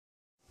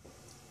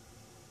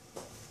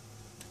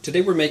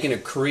Today we're making a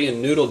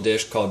Korean noodle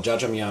dish called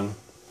jjajangmyeon.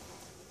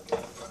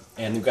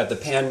 And we've got the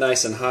pan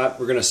nice and hot.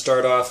 We're going to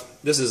start off,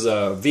 this is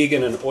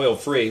vegan and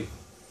oil-free,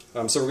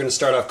 so we're going to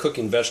start off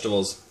cooking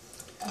vegetables.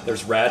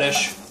 There's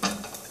radish.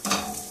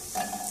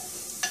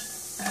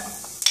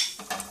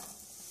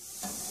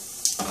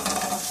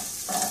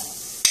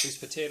 These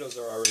potatoes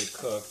are already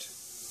cooked,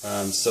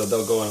 so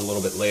they'll go in a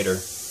little bit later.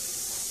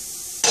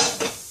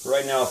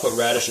 Right now I'll put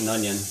radish and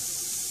onion.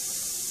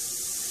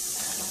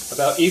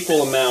 About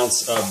equal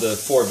amounts of the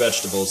four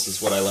vegetables is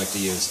what I like to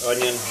use.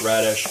 Onion,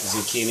 radish,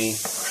 zucchini,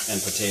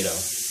 and potato.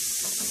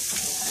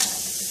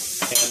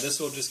 And this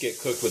will just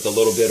get cooked with a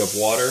little bit of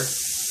water.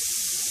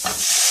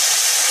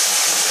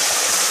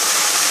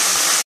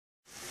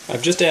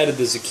 I've just added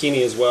the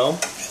zucchini as well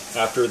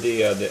after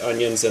the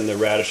onions and the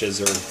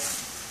radishes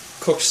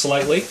are cooked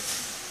slightly.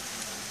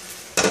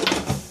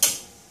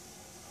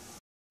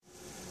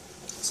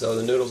 So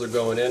the noodles are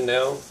going in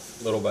now,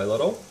 little by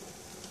little.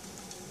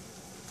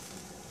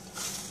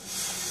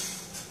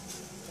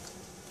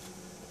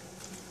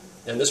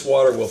 And this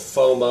water will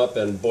foam up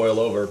and boil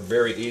over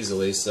very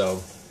easily,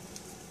 so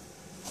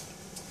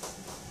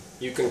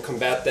you can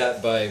combat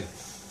that by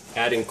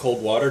adding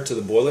cold water to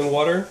the boiling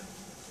water,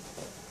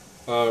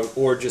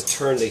 or just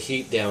turn the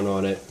heat down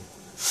on it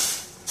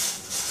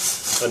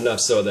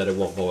enough so that it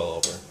won't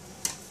boil over.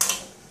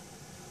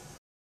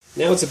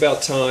 Now it's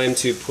about time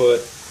to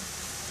put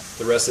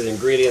the rest of the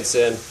ingredients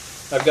in.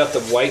 I've got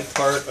the white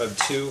part of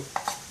 2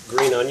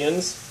 green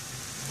onions.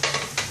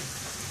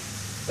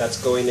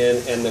 That's going in,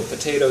 and the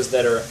potatoes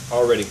that are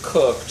already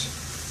cooked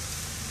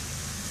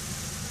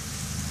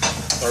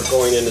are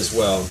going in as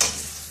well.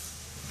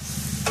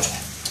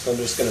 I'm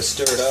just going to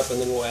stir it up and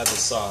then we'll add the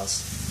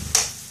sauce.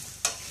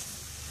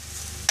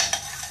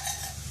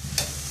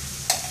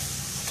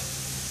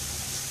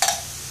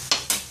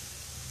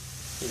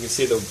 You can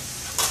see the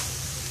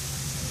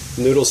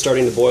noodles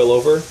starting to boil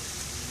over.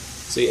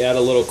 So you add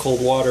a little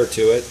cold water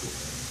to it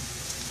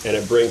and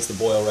it brings the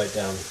boil right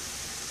down.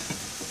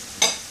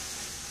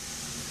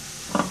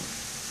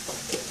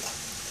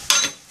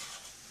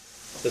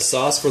 The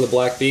sauce for the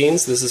black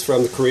beans, this is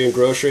from the Korean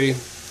grocery,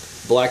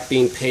 black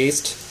bean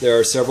paste. There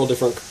are several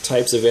different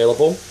types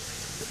available.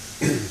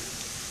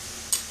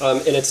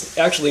 And it's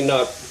actually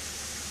not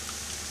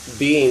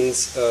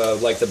beans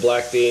like the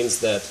black beans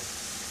that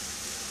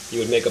you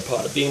would make a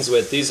pot of beans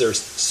with. These are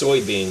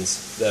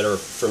soybeans that are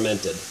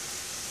fermented.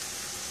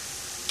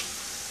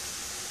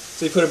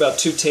 So you put about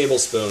 2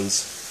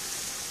 tablespoons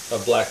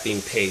of black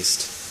bean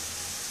paste.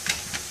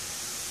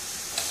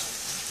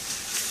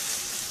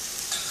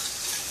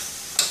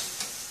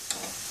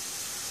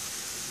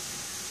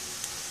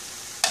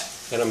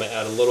 And I'm going to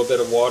add a little bit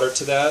of water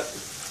to that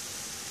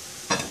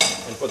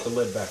and put the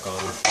lid back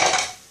on.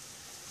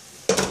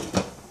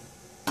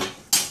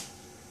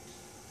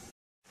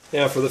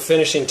 Now for the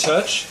finishing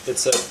touch,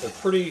 it's a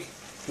pretty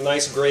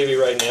nice gravy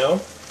right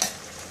now.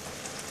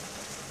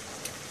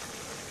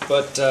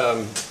 But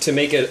to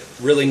make it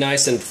really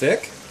nice and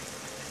thick,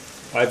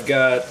 I've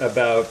got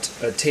about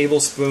a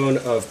tablespoon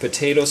of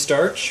potato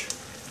starch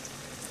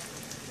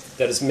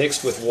that is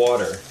mixed with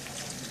water.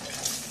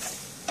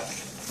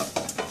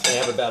 I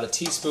have about a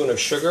teaspoon of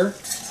sugar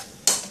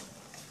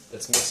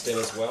that's mixed in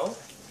as well.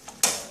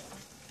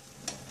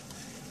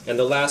 And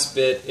the last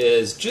bit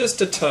is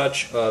just a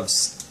touch of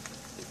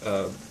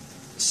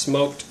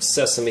smoked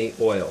sesame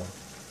oil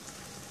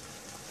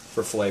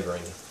for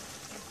flavoring.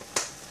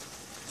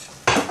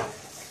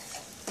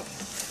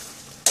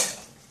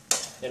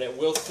 And it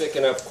will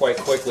thicken up quite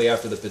quickly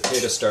after the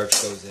potato starch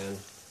goes in.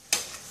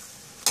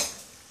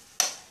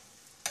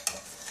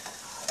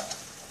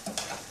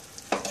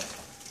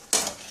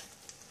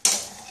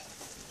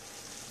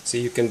 So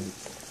you can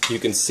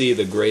see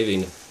the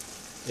gravy.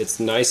 It's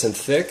nice and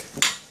thick,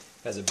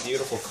 has a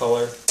beautiful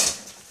color,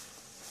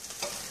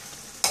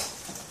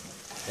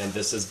 and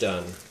this is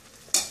done.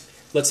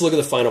 Let's look at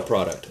the final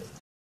product.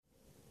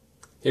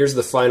 Here's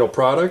the final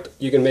product.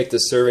 You can make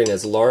this serving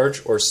as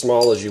large or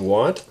small as you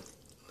want.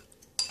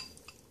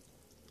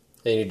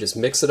 And you just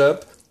mix it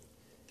up.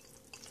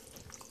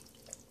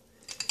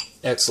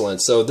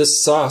 Excellent. So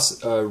this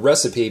sauce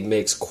recipe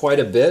makes quite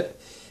a bit.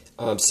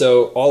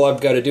 So all I've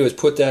got to do is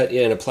put that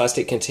in a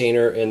plastic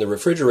container in the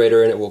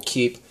refrigerator and it will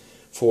keep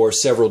for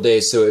several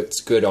days, so it's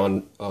good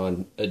on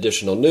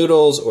additional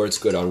noodles, or it's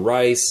good on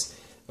rice,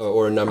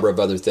 or a number of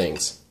other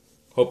things.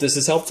 Hope this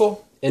is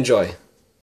helpful. Enjoy.